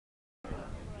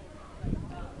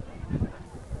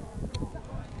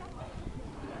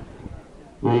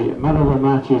The man of the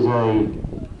match is a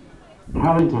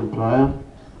Callington player,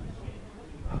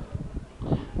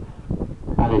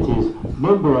 and it is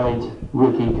number 8,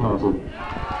 Ricky Cotton.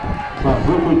 So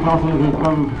Ricky Cotton can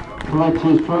come collect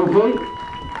his trophy.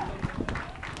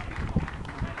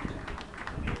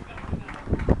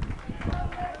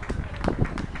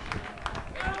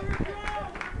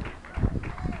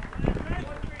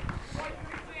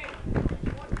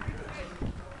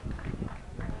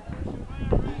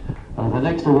 The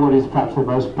next award is perhaps the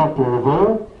most popular of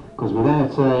all, because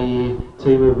without a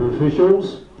team of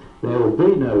officials there will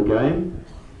be no game.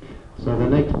 So the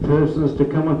next persons to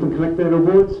come up and collect their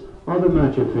awards are the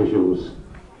match officials.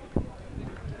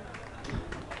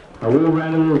 A warm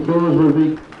round of applause will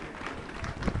be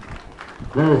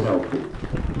very helpful.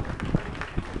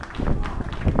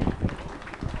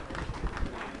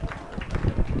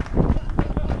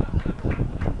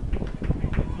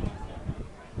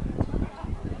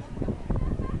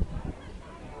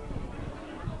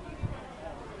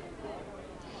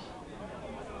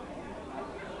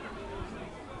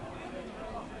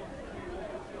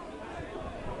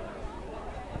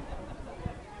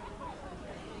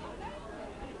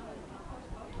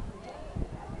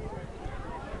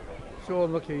 So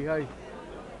unlucky, hey?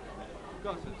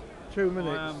 Gutted. 2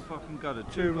 minutes. I am fucking gutted.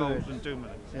 2 goals in 2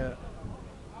 minutes. Yeah.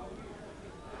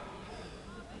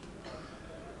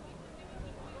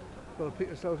 Got to pick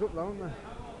yourselves up, haven't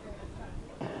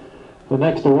they? The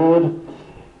next award,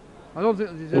 I don't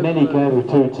think they deserve in any game of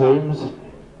 2 teams,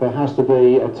 there has to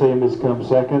be a team that's come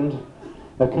second.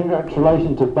 A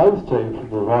congratulations to both teams for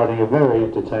providing a very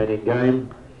entertaining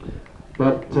game,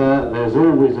 but there's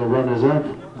always a runners-up,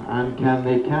 and can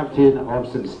the captain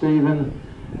of St Stephen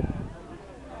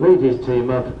lead his team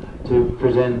up to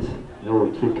present or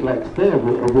to collect their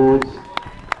awards,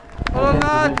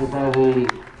 presented by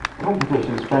the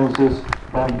competition sponsors,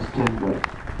 Bonds Timber.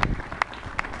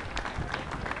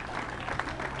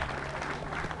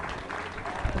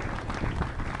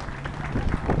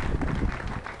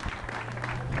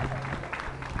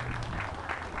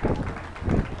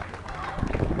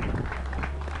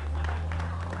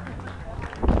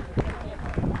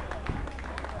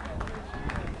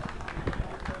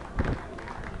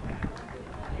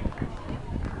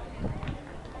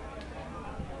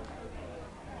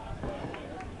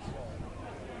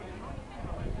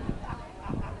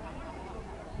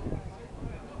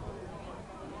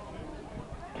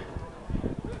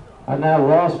 And now,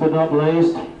 last but not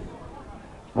least,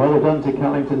 well done to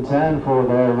Callington Town for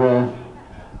their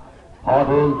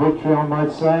hard-earned victory, I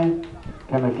might say.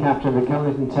 Can the captain of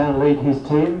Callington Town lead his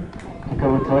team to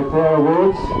come and collect their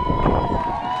awards?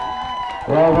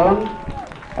 Well done.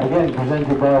 Again,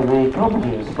 presented by the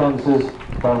competition sponsors,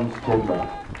 Bonds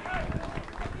Timber.